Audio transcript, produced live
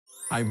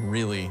I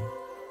really,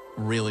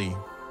 really,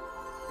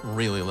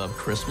 really love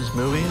Christmas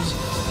movies.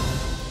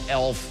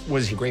 Elf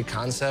was a great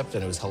concept,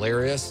 and it was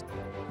hilarious.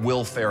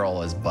 Will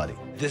Ferrell as Buddy.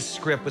 This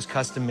script was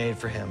custom made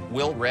for him.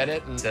 Will read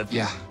it and said,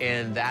 Yeah.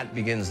 And that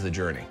begins the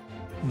journey.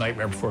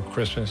 Nightmare Before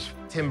Christmas.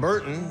 Tim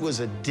Burton was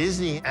a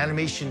Disney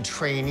animation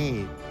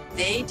trainee.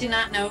 They did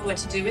not know what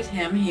to do with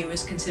him. He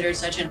was considered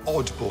such an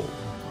Oddball.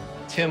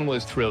 Tim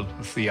was thrilled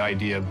with the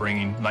idea of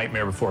bringing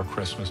Nightmare Before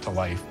Christmas to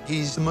life.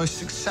 He's the most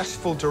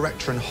successful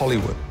director in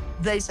Hollywood.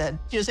 They said,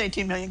 here's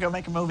 18 million, go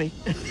make a movie.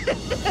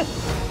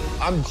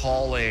 I'm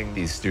calling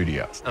these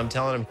studios. I'm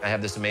telling them I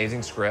have this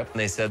amazing script, and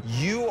they said,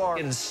 you are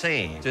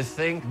insane to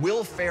think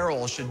Will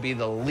Ferrell should be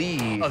the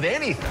lead of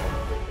anything.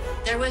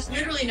 There was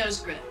literally no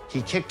script.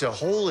 He kicked a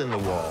hole in the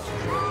wall.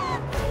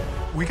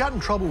 We got in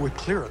trouble with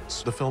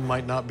clearance. The film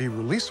might not be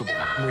releasable.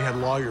 And we had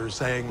lawyers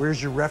saying, where's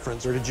your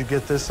reference? Where did you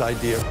get this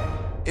idea?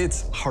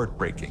 It's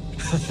heartbreaking.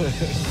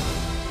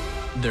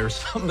 There's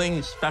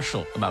something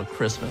special about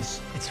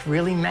Christmas. It's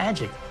really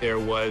magic. There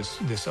was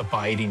this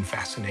abiding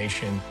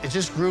fascination. It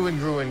just grew and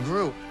grew and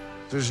grew.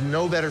 There's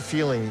no better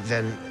feeling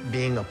than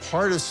being a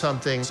part of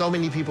something so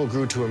many people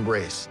grew to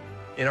embrace.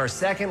 In our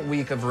second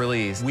week of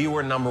release, we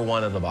were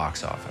 #1 at the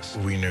box office.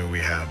 We knew we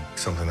had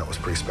something that was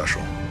pretty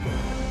special.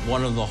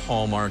 One of the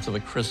hallmarks of a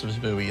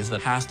Christmas movie is that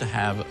it has to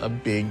have a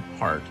big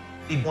heart.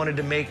 He wanted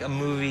to make a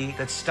movie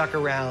that stuck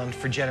around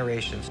for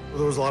generations.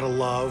 There was a lot of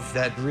love.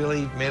 That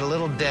really made a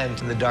little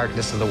dent in the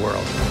darkness of the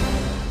world.